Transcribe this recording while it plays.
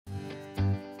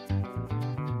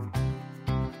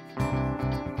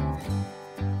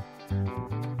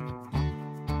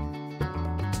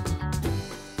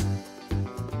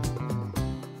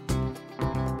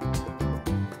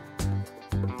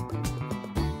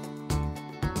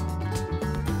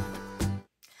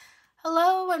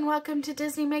and welcome to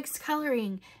Disney Makes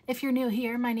Coloring. If you're new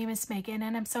here, my name is Megan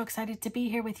and I'm so excited to be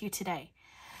here with you today.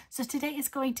 So today is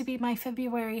going to be my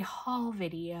February haul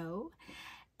video,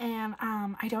 and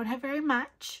I don't have very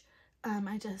much.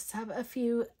 I just have a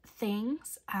few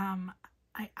things.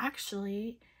 I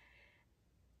actually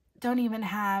don't even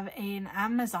have an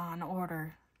Amazon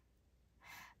order.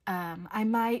 I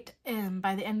might,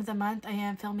 by the end of the month. I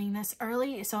am filming this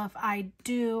early, so if I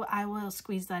do, I will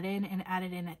squeeze that in and add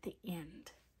it in at the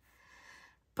end.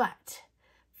 But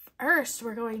first,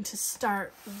 we're going to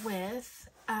start with,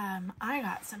 I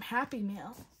got some Happy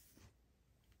Meal.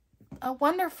 A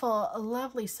wonderful,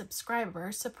 lovely subscriber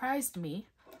surprised me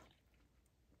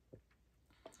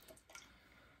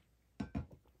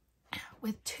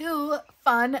with 2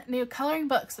 fun new coloring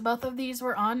books. Both of these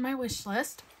were on my wish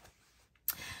list.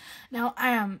 Now,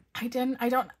 I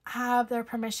don't have their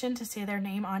permission to say their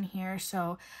name on here,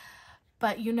 so,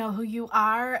 but you know who you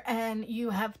are, and you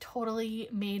have totally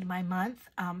made my month.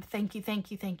 Thank you,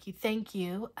 thank you, thank you, thank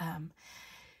you.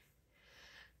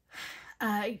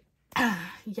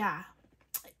 Yeah,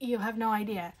 you have no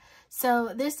idea.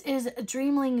 So this is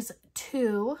Dreamlings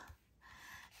 2,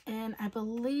 and I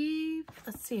believe,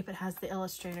 let's see if it has the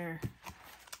illustrator.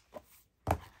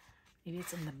 Maybe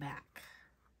it's in the back.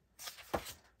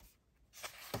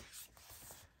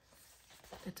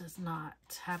 It does not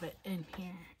have it in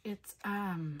here. It's,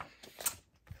 I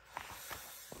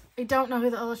don't know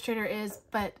who the illustrator is,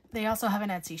 but they also have an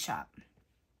Etsy shop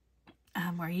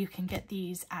where you can get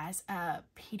these as a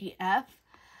PDF.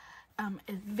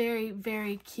 It's very,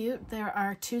 very cute. There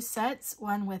are 2 sets,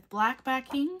 one with black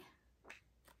backing,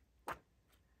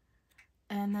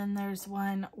 and then there's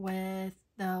one with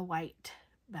the white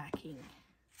backing.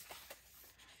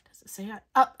 Does it say that?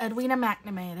 Oh, Edwina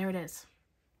McNamee. There it is.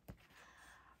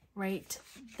 Right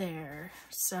there.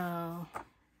 So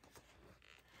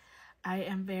I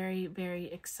am very,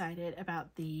 very excited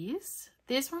about these.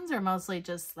 These ones are mostly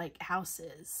just like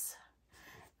houses.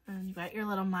 And you got your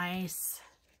little mice.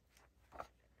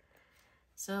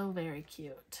 So very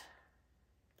cute.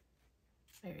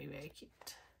 Very, very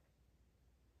cute.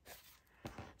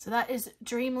 So that is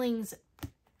Dreamlings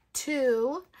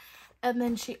 2. And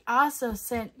then she also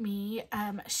sent me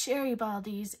Sherry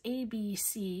Baldy's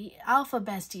ABC Alpha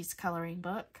Besties coloring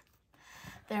book.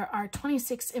 There are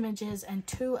 26 images and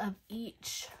 2 of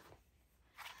each.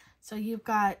 So you've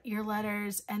got your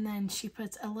letters, and then she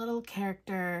puts a little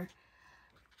character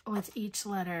with each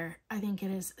letter. I think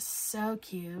it is so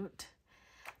cute.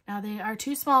 Now, they are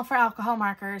too small for alcohol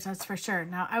markers, that's for sure.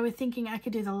 Now, I was thinking I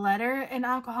could do the letter in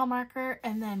alcohol marker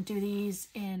and then do these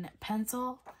in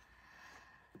pencil.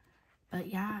 But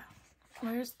yeah,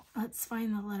 let's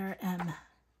find the letter M.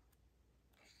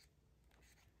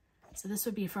 So this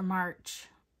would be for March.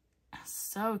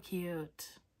 So cute.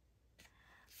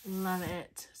 Love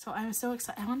it. So I'm so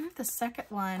excited. I wonder if the second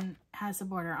one has a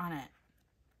border on it.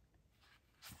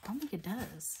 I don't think it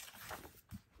does.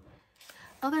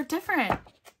 Oh, they're different.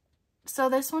 So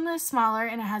this one is smaller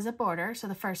and it has a border, so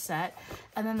the first set.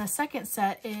 And then the second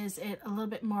set is it a little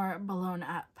bit more blown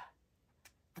up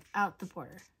without the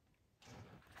border.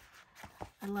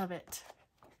 I love it.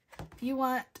 If you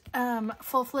want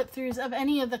full flip throughs of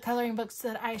any of the coloring books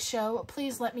that I show,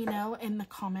 please let me know in the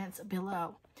comments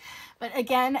below. But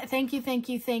again, thank you, thank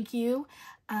you, thank you.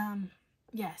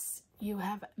 Yes, you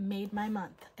have made my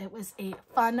month. It was a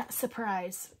fun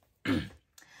surprise. The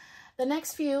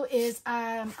next few is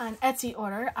an Etsy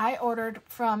order. I ordered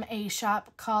from a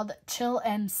shop called Chill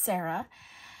and Sarah.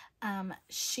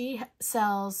 She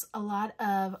sells a lot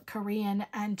of Korean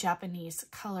and Japanese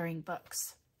coloring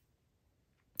books.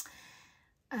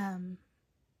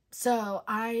 So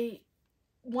I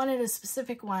wanted a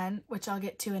specific one, which I'll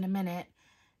get to in a minute,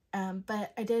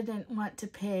 but I didn't want to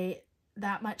pay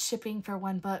that much shipping for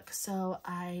one book, so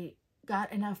I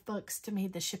got enough books to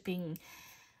make the shipping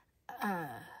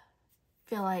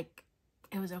feel like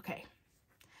it was okay.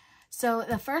 So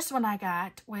the first one I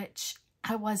got, which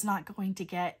I was not going to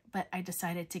get, but I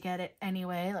decided to get it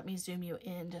anyway. Let me zoom you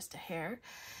in just a hair.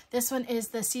 This one is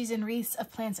the Season Wreaths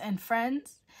of Plants and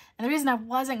Friends. And the reason I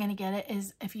wasn't going to get it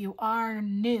is if you are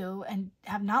new and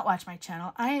have not watched my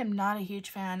channel, I am not a huge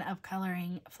fan of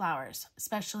coloring flowers,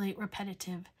 especially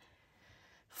repetitive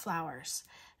flowers.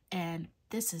 And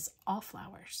this is all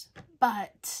flowers.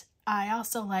 But I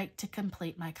also like to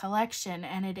complete my collection,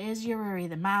 and it is Yururi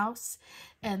the Mouse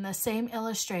and the same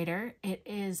illustrator. It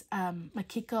is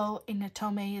Makiko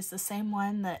Inotome is the same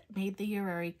one that made the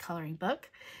Yururi coloring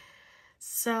book.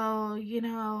 So, you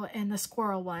know, and the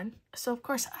squirrel one. So, of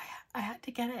course, I had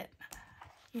to get it.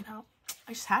 You know,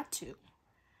 I just had to.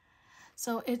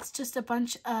 So it's just a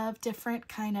bunch of different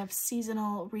kind of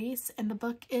seasonal wreaths, and the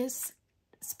book is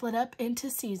split up into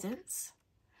seasons.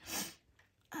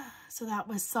 So that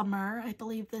was summer. I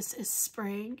believe this is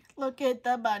spring. Look at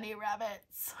the bunny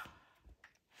rabbits.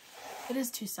 It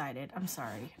is two-sided. I'm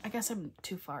sorry. I guess I'm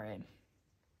too far in.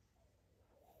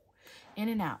 In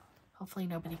and out. Hopefully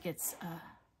nobody gets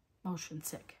motion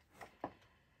sick.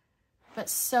 But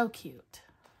so cute.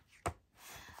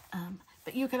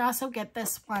 But you can also get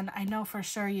this one. I know for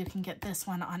sure you can get this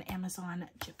one on Amazon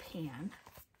Japan.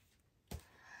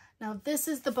 Now this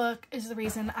is the book, is the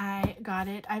reason I got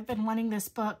it. I've been wanting this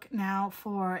book now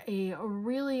for a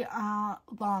really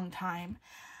long time.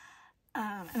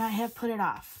 And I have put it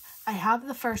off. I have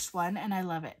the first one and I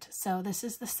love it. So this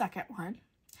is the second one.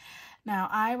 Now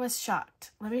I was shocked.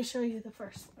 Let me show you the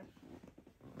first one.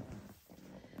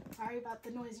 Sorry about the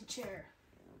noisy chair.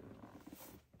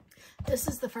 This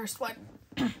is the first one.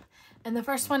 And the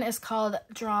first one is called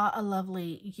Draw a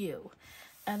Lovely You.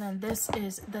 And then this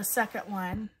is the second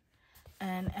one.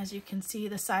 And as you can see,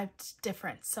 the side's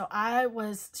different. So I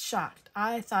was shocked.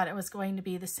 I thought it was going to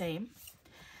be the same.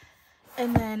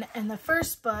 And then in the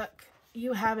first book,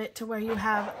 you have it to where you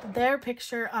have their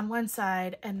picture on one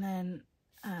side and then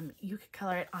you could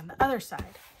color it on the other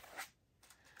side.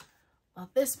 Well,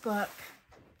 this book,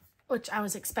 which I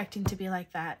was expecting to be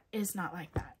like that, is not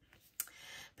like that.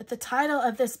 But the title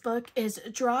of this book is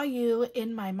Draw You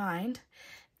in My Mind,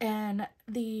 and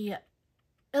the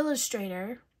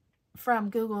illustrator from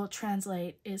Google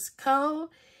Translate is Ko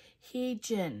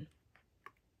Hee-jin.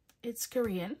 It's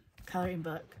Korean coloring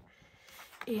book,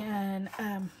 and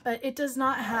but it does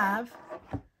not have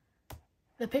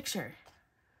the picture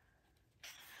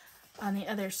on the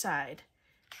other side.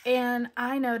 And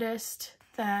I noticed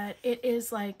that it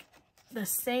is like the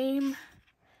same,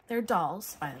 they're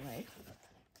dolls, by the way,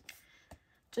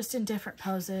 just in different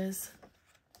poses.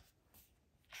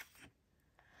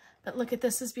 But look at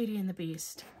this, is Beauty and the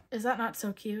Beast. Is that not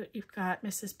so cute? You've got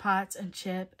Mrs. Potts and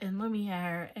Chip and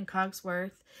Lumiere and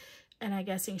Cogsworth, and I'm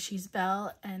guessing she's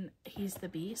Belle and he's the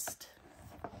Beast.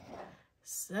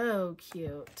 So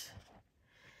cute.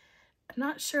 I'm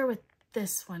not sure what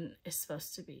this one is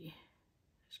supposed to be.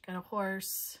 She's got a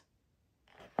horse.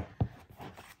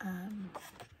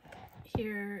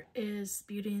 Here is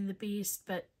Beauty and the Beast,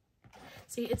 but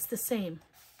see, it's the same.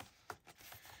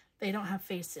 They don't have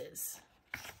faces.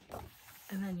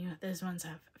 And then those ones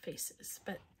have faces,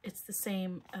 but it's the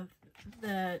same of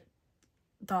the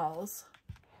dolls.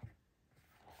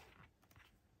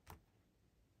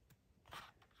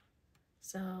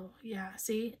 So yeah,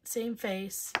 see, same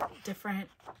face, different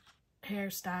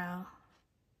hairstyle.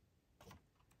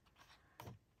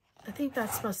 I think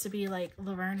that's supposed to be like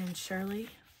Laverne and Shirley.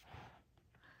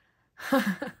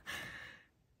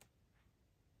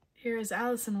 Here is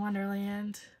Alice in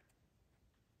Wonderland.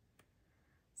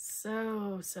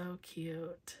 So, so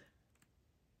cute.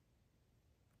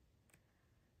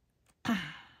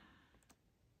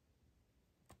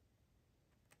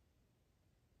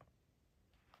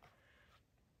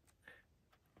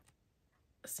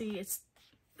 See, it's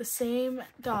the same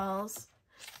dolls,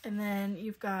 and then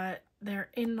you've got, they're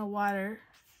in the water,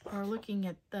 or looking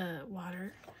at the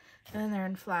water, and then they're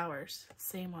in flowers,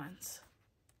 same ones.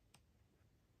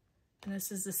 And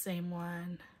this is the same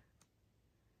one.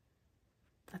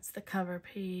 That's the cover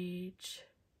page.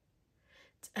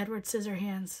 It's Edward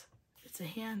Scissorhands. It's a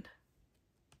hand.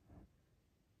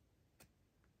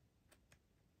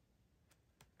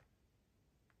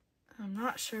 I'm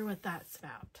not sure what that's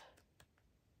about.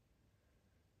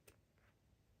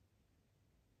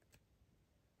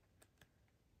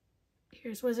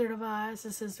 Here's Wizard of Oz.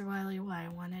 This is really why I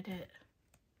wanted it.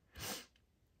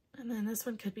 And then this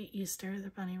one could be Easter, the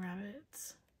bunny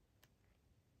rabbits.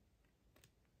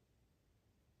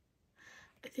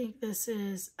 I think this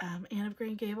is Anne of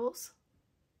Green Gables.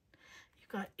 You've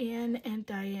got Anne and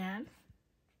Diane.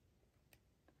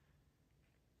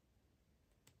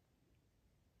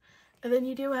 And then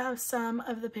you do have some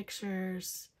of the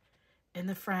pictures in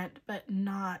the front, but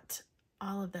not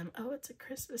all of them. Oh, it's a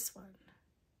Christmas one.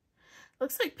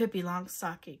 Looks like Pippi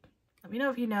Longstocking. Let me know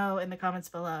if you know in the comments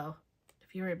below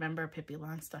if you remember Pippi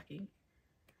Longstocking.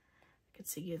 I could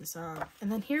sing you the song.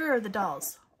 And then here are the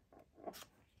dolls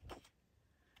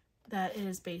that it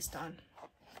is based on.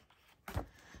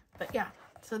 But yeah,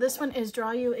 so this one is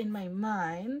Draw You in My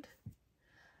Mind.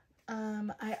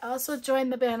 I also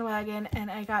joined the bandwagon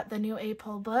and I got the new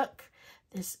A-Pole book.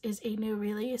 This is a new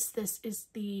release. This is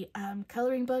the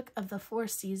coloring book of the 4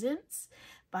 Seasons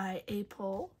by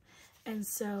A-Pole. And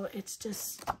so it's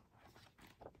just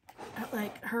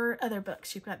like her other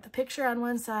books. You've got the picture on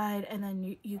one side and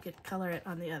then you could color it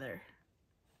on the other.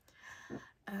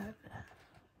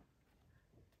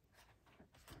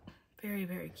 Very,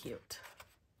 very cute.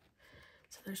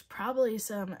 So there's probably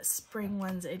some spring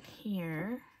ones in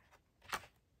here.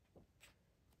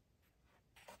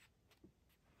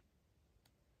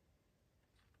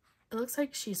 It looks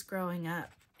like she's growing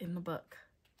up in the book,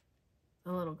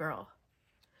 the little girl.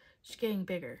 She's getting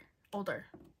bigger, older.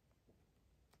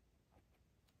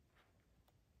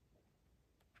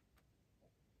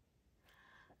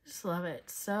 Just love it.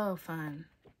 So fun.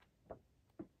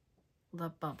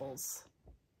 Love bubbles.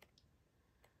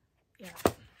 Yeah.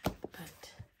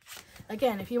 But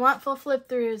again, if you want full flip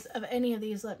throughs of any of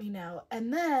these, let me know.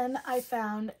 And then I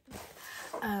found,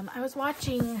 I was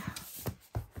watching,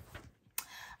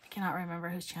 I cannot remember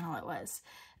whose channel it was.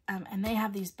 And they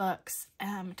have these books.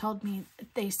 Told me,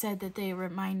 they said that they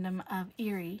remind them of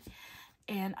Erie.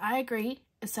 And I agree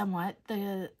somewhat.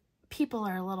 The people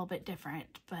are a little bit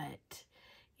different, but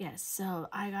yes, so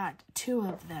I got 2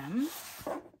 of them.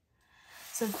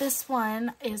 So this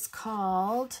one is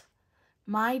called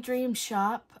My Dream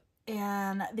Shop,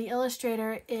 and the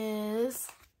illustrator is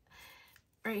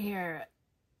right here,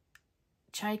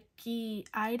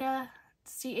 Chiakiida,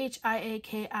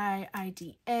 Chiakiida,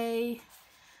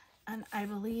 and I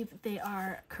believe they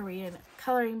are Korean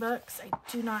coloring books. I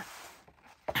do not,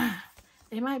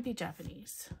 they might be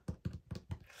Japanese.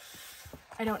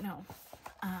 I don't know.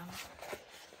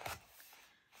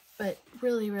 But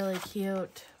really, really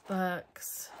cute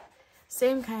books.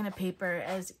 Same kind of paper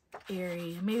as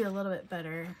Erie, maybe a little bit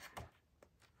better.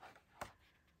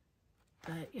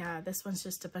 But yeah, this one's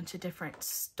just a bunch of different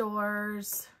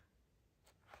stores.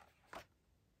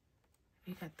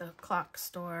 We got the clock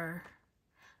store,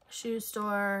 shoe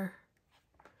store,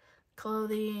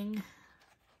 clothing,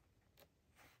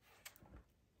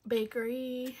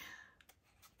 bakery,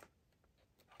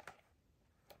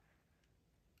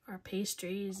 our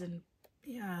pastries and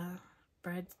yeah,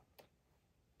 bread.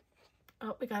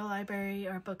 Oh, we got a library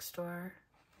or bookstore,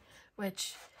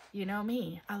 which, you know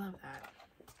me, I love that.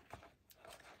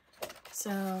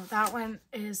 So that one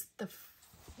is the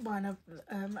one of,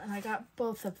 and I got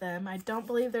both of them. I don't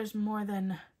believe there's more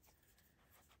than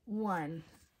 1.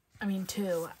 I mean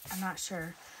 2, I'm not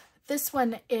sure. This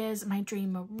one is My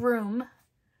Dream Room,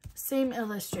 same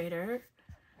illustrator.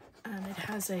 It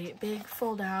has a big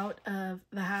fold out of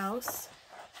the house.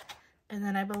 And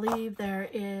then I believe there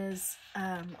is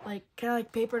like kind of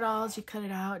like paper dolls. You cut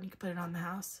it out and you can put it on the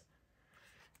house.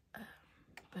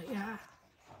 But yeah,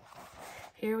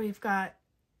 here we've got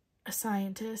a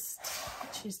scientist.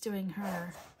 She's doing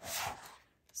her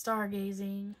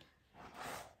stargazing.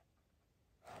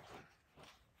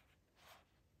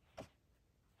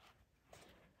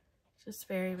 Just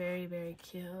very, very, very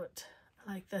cute.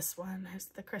 I like this one. Here's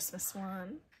the Christmas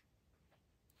one.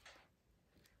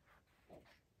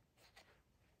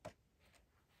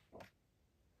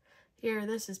 Here,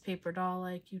 this is paper doll,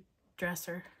 like you dress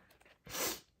her.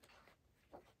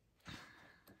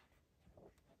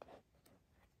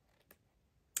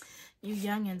 You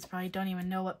youngins probably don't even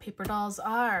know what paper dolls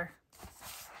are.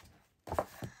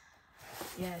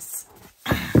 Yes,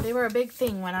 they were a big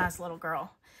thing when I was a little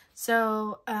girl.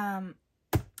 So,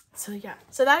 so yeah,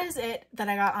 so that is it that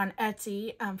I got on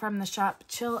Etsy from the shop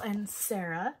Chill and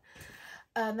Sarah.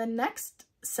 The next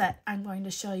set I'm going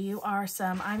to show you are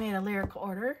some, I made a lyrical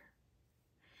order.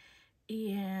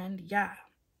 And yeah,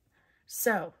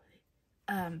 so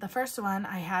the first one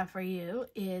I have for you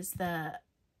is the,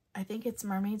 I think it's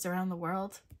Mermaids Around the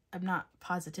World. I'm not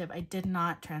positive. I did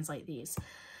not translate these.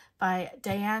 By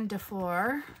Diane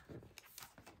Dufour.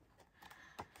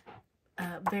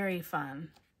 Very fun.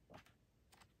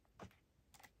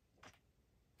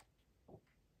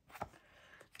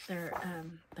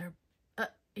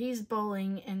 He's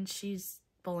bowling and she's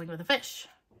bowling with a fish.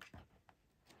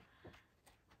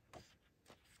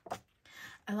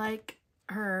 I like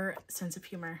her sense of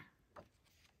humor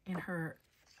in her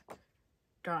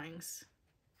drawings.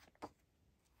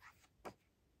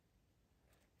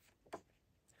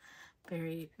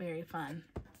 Very, very fun.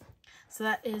 So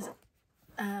that is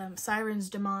Sirens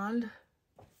Demand.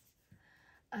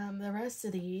 The rest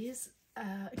of these,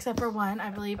 except for one,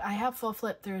 I believe I have full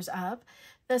flip throughs up.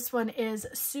 This one is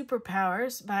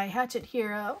Superpowers by Hatchet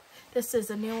Hero. This is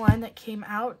a new one that came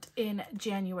out in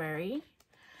January.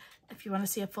 If you want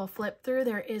to see a full flip through,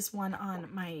 there is one on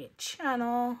my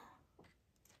channel.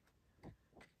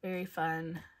 Very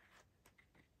fun.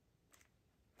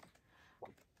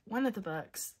 One of the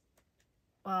books,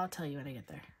 well, I'll tell you when I get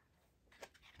there.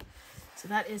 So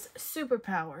that is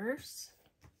Superpowers.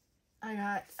 I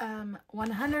got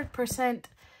 100%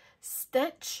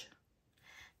 Stitch.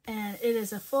 And it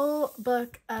is a full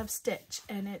book of Stitch,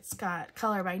 and it's got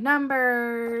color by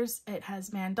numbers, it has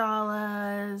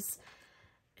mandalas,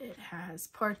 it has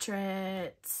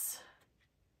portraits.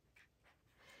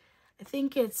 I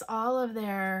think it's all of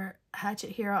their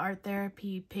Hatchet Hero Art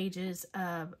Therapy pages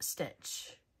of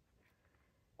Stitch.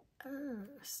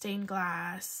 Stained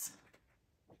glass.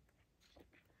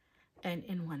 And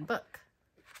in one book.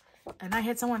 And I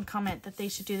had someone comment that they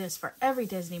should do this for every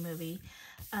Disney movie.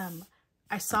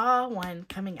 I saw one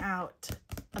coming out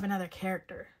of another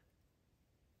character.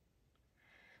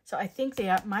 So I think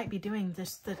they might be doing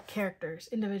this, the characters,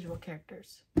 individual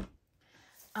characters.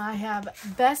 I have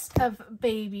Best of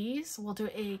Babies. We'll do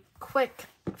a quick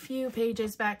few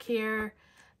pages back here.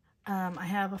 I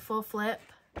have a full flip.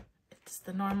 It's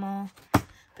the normal,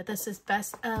 but this is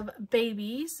Best of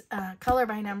Babies, color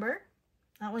by number.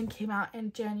 That one came out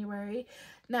in January.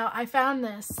 Now, I found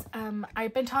this.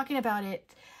 I've been talking about it.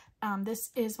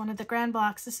 This is one of the grand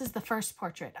blocks. This is the first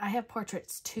portrait. I have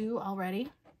portraits 2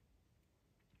 already.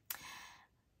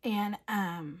 And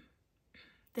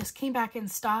this came back in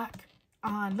stock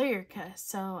on Lyrica,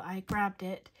 so I grabbed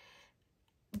it.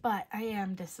 But I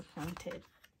am disappointed.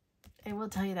 I will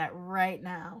tell you that right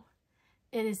now.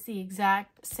 It is the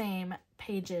exact same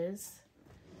pages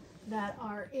that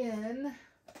are in...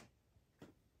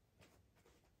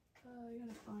 I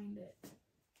gotta find it.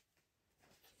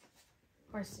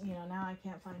 Of course, you know, now I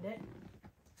can't find it.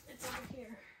 It's over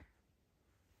here.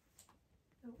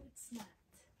 Oh, it's not.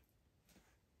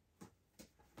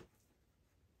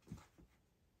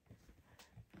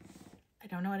 I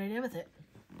don't know what I did with it.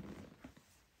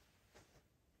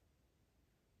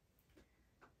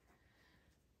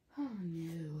 Oh,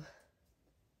 no.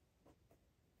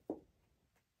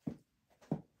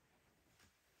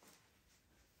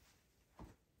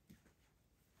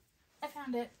 I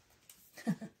found it.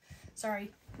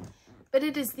 Sorry. But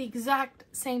it is the exact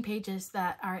same pages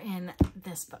that are in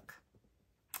this book.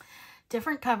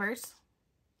 Different covers.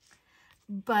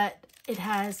 But it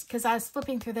has, because I was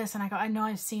flipping through this and I go, I know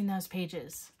I've seen those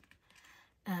pages.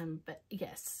 But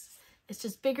yes, it's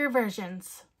just bigger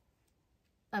versions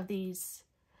of these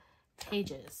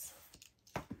pages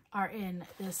are in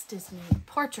this Disney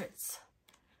Portraits.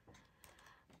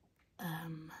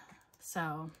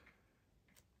 So,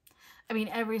 I mean,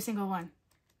 every single one.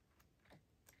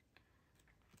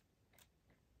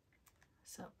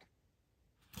 So,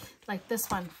 like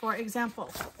this one, for example,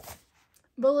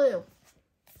 blue.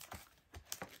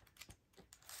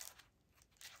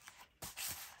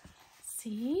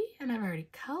 See? And I've already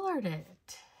colored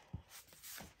it.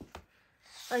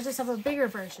 I just have a bigger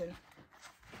version.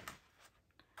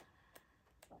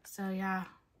 So, yeah.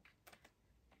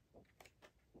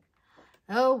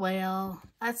 Oh, well.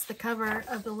 That's the cover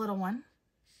of the little one.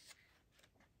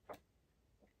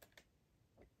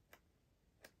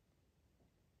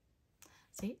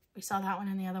 See? We saw that one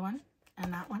and the other one.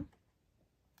 And that one.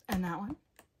 And that one.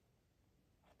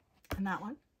 And that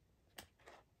one.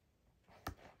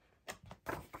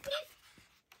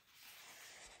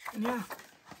 Yeah.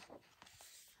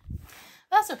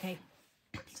 That's okay.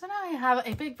 So now I have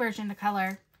a big version to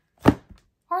color.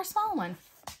 Or a small one.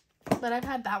 But I've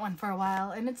had that one for a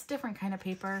while. And it's different kind of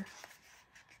paper.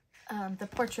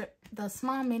 The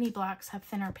small mini blocks have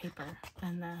thinner paper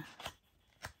than the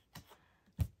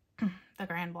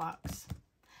grand blocks.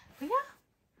 But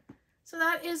yeah. So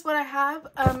that is what I have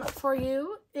for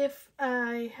you. If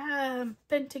I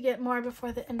happen to get more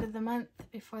before the end of the month,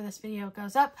 before this video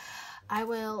goes up, I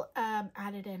will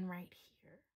add it in right here.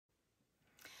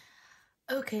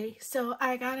 Okay, so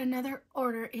I got another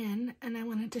order in, and I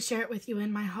wanted to share it with you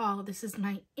in my haul. This is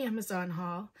my Amazon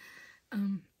haul.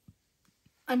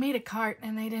 I made a cart,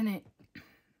 and they didn't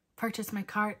purchase my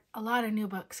cart. A lot of new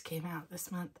books came out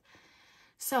this month.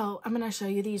 So I'm going to show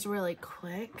you these really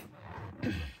quick.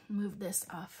 Move this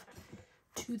off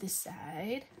to the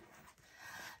side.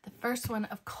 The first one,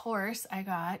 of course, I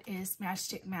got is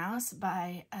Matchstick Mouse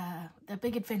by The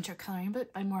Big Adventure Coloring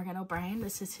Book by Morgan O'Brien.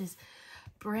 This is his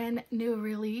brand new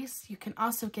release. You can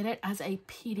also get it as a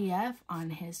PDF on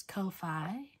his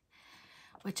Ko-Fi,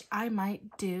 which I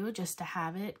might do just to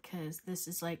have it because this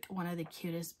is like one of the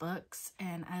cutest books,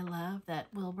 and I love that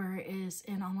Wilbur is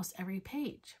in almost every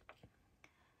page.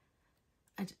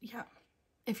 Yeah,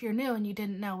 if you're new and you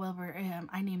didn't know Wilbur,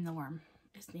 I named the worm.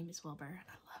 His name is Wilbur, and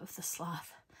I love the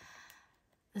sloth.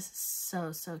 This is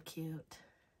so, so cute.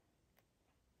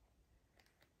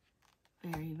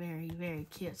 Very, very, very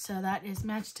cute. So that is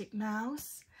Matchstick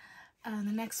Mouse.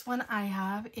 The next one I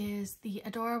have is the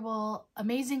adorable,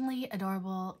 amazingly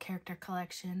adorable character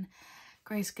collection,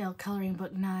 Grayscale Coloring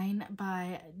Book 9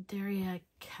 by Daria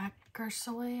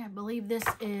Kakersoy. I believe this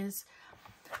is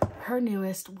her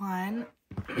newest one.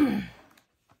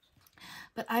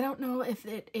 But I don't know if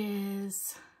it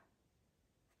is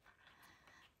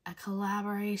a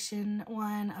collaboration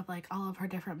one of like all of her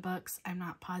different books. I'm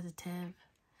not positive.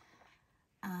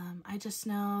 I just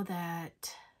know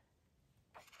that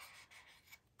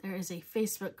there is a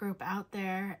Facebook group out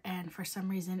there, and for some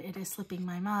reason it is slipping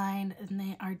my mind, and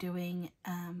they are doing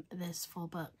this full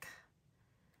book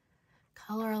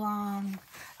color along.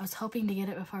 I was hoping to get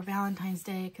it before Valentine's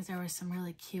Day because there were some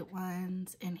really cute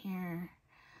ones in here.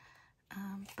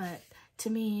 But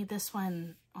to me, this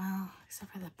one, well,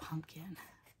 except for the pumpkin,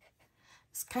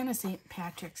 it's kind of St.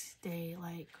 Patrick's Day,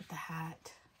 like with the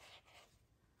hat.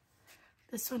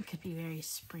 This one could be very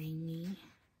springy.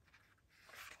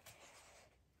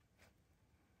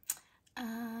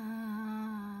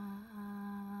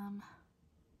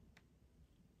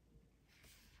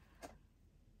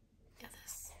 Yeah,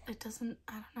 it doesn't,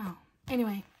 I don't know.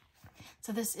 Anyway,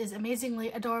 so this is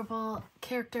Amazingly Adorable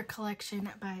Character Collection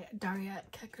by Daria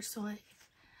Kakersoy.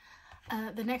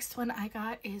 The next one I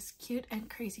got is Cute and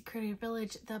Crazy Critter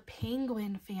Village, the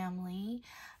Penguin Family.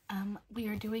 We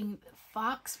are doing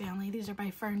Fox Family. These are by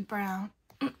Fern Brown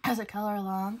as a color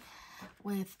along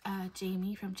with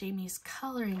Jamie from Jamie's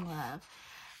Coloring Love.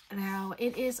 Now,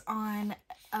 it is on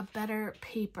a better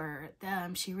paper.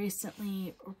 She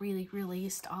recently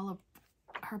released all of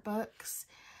her books.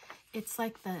 It's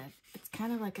like it's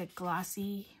kind of like a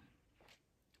glossy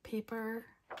paper,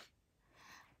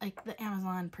 like the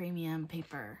Amazon premium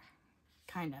paper,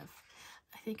 kind of.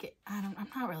 I think I'm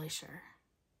not really sure,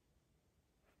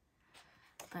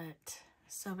 but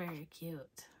so very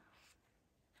cute.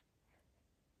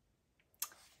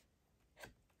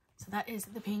 So that is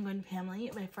The Penguin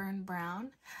Family by Fern Brown.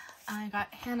 I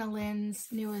got Hannah Lynn's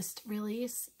newest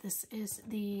release. This is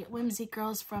the Whimsy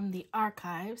Girls from the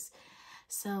Archives.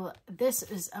 So this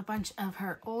is a bunch of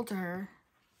her older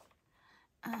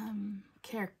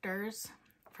characters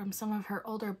from some of her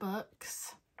older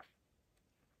books.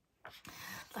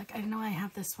 Like, I know I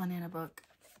have this one in a book.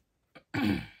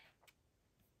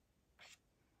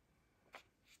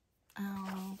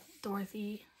 Oh,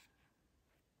 Dorothy.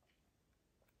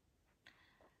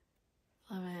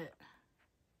 Love it.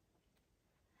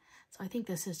 So I think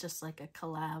this is just like a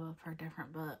collab of her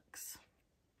different books.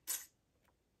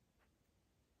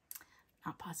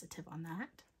 Not positive on that,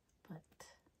 but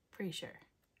pretty sure.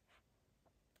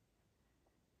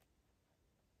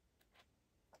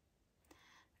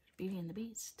 Beauty and the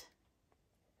Beast.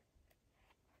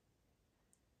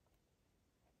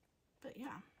 But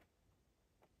yeah.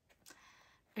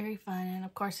 Very fun. And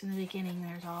of course in the beginning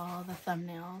there's all the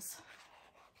thumbnails.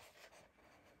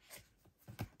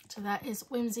 So that is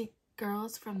Whimsy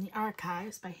Girls from the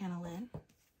Archives by Hannah Lynn.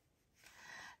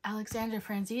 Alexandra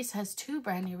Franzese has 2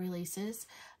 brand new releases.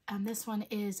 This one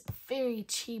is Fairy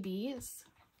Chibis.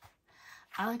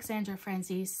 Alexandra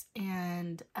Franzese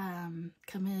and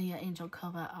Camellia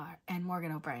Angelkova and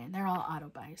Morgan O'Brien. They're all auto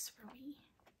buys for me.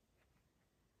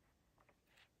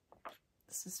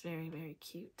 This is very, very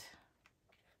cute.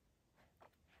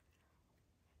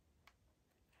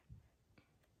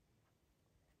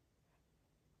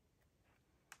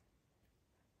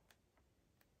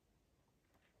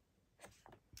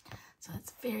 So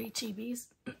that's Fairy Chibis.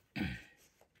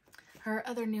 Her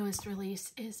other newest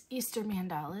release is Easter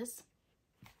Mandalas.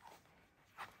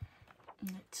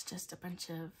 It's just a bunch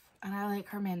of, and I like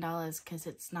her mandalas because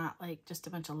it's not like just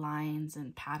a bunch of lines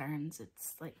and patterns.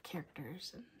 It's like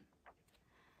characters and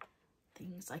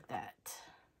things like that.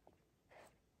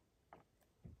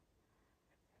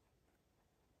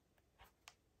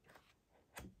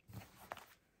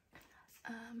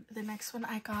 The next one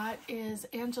I got is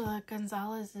Angela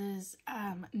Gonzalez's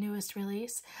newest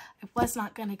release. I was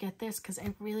not going to get this because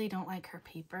I really don't like her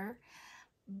paper,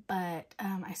 but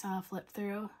I saw a flip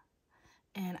through,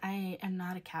 and I am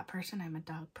not a cat person. I'm a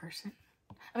dog person.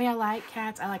 I mean, I like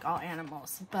cats. I like all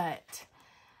animals, but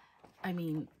I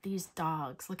mean, these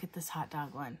dogs, look at this hot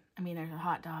dog one. I mean, there's a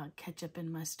hot dog, ketchup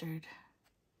and mustard.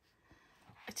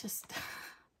 It's just,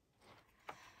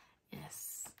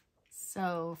 yes,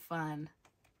 so fun.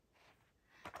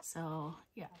 So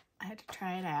yeah, I had to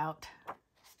try it out.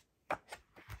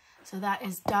 So that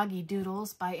is Doggy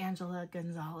Doodles by Angela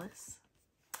Gonzalez.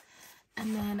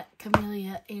 And then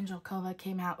Camellia Angelkova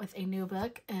came out with a new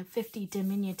book, 50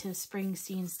 Diminutive Spring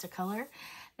Scenes to Color.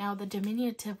 Now, the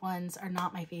diminutive ones are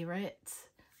not my favorites.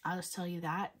 I'll just tell you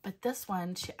that. But this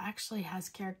one, she actually has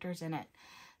characters in it.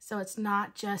 So it's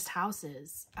not just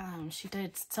houses. She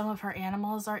did, some of her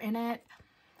animals are in it.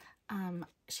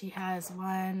 She has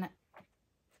one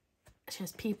She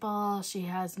has people, she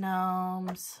has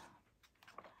gnomes.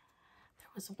 There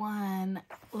was one,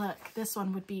 look, this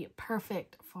one would be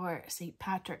perfect for St.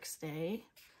 Patrick's Day.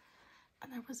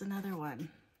 And there was another one.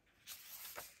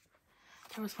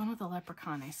 There was one with a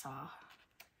leprechaun I saw.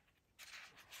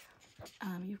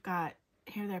 You've got,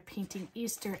 here they're painting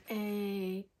Easter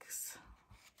eggs.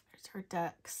 There's her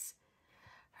ducks.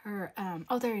 Her,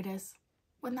 oh, there it is.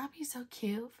 Wouldn't that be so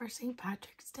cute for St.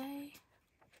 Patrick's Day?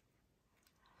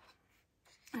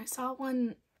 I saw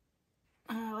one,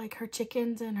 like her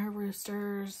chickens and her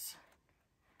roosters,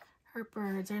 her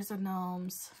birds. There's the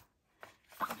gnomes.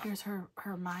 Here's her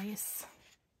mice.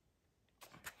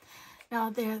 Now,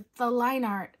 the line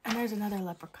art, and there's another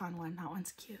leprechaun one. That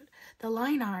one's cute. The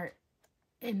line art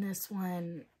in this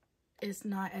one is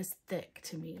not as thick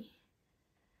to me.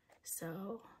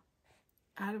 So,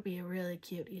 that'll be a really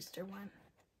cute Easter one.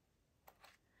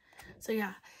 So,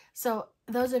 yeah. So,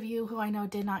 those of you who I know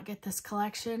did not get this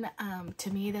collection,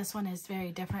 to me, this one is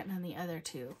very different than the other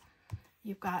two.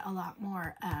 You've got a lot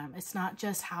more. It's not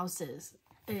just houses.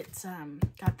 It's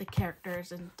got the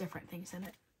characters and different things in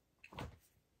it.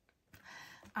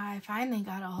 I finally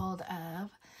got a hold of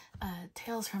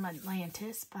Tales from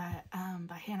Atlantis by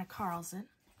Hannah Carlson.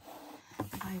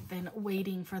 I've been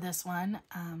waiting for this one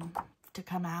to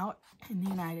come out in the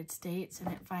United States, and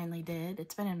it finally did.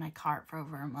 It's been in my cart for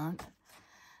over a month,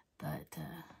 but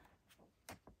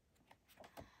it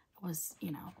was,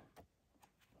 you know,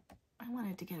 I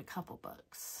wanted to get a couple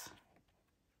books.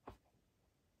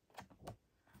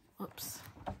 Whoops.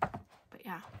 But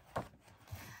yeah.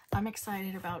 I'm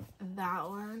excited about that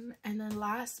one. And then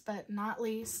last but not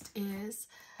least is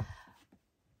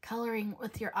Coloring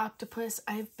with Your Octopus.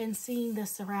 I've been seeing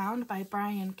this around by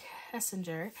Brian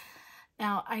Kessinger.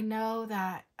 Now, I know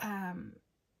that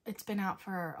it's been out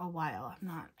for a while. I'm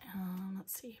not,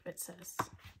 let's see if it says.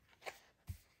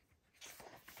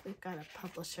 We've got a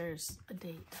publisher's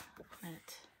date on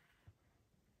it.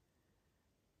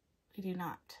 We do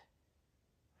not.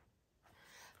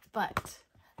 But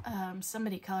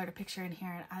somebody colored a picture in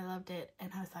here and I loved it,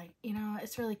 and I was like, you know,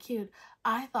 it's really cute.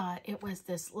 I thought it was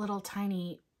this little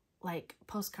tiny, like,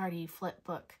 postcardy flip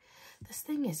book. This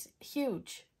thing is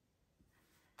huge.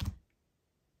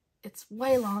 It's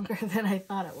way longer than I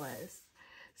thought it was.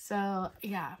 So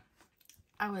yeah,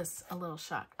 I was a little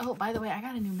shocked. Oh, by the way, I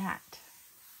got a new mat.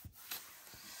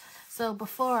 So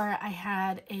before I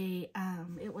had a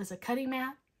it was a cutting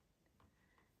mat,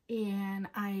 and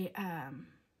I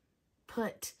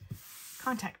put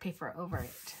contact paper over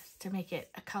it to make it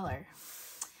a color.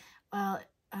 Well,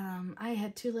 I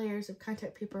had 2 layers of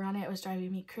contact paper on it. It was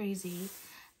driving me crazy.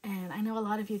 And I know a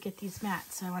lot of you get these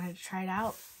mats, so I wanted to try it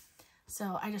out.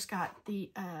 So I just got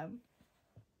the,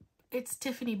 it's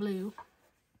Tiffany blue.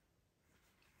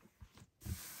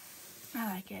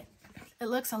 I like it. It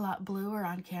looks a lot bluer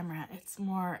on camera. It's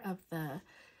more of the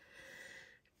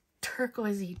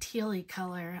turquoisey, tealy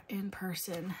color in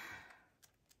person.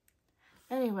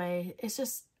 Anyway, it's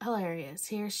just hilarious.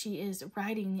 Here she is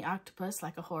riding the octopus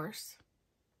like a horse.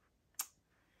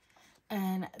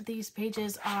 And these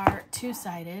pages are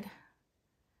 2-sided.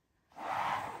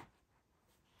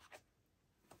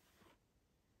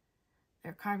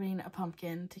 They're carving a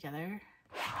pumpkin together.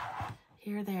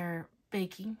 Here they're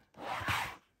baking.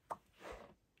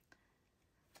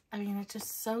 I mean, it's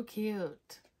just so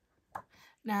cute.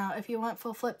 Now, if you want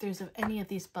full flip-throughs of any of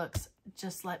these books,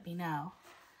 just let me know.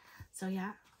 So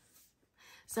yeah,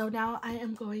 so now I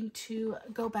am going to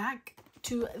go back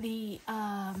to the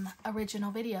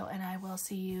original video, and I will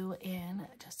see you in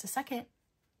just a second.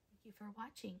 Thank you for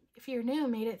watching. If you're new,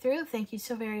 made it through, thank you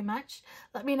so very much.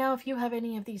 Let me know if you have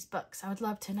any of these books. I would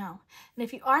love to know. And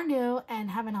if you are new and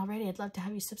haven't already, I'd love to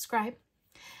have you subscribe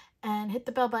and hit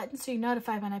the bell button so you're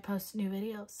notified when I post new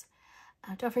videos.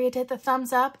 Don't forget to hit the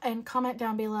thumbs up and comment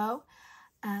down below.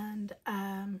 And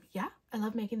yeah, I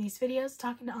love making these videos,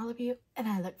 talking to all of you, and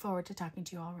I look forward to talking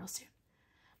to you all real soon.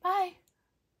 Bye!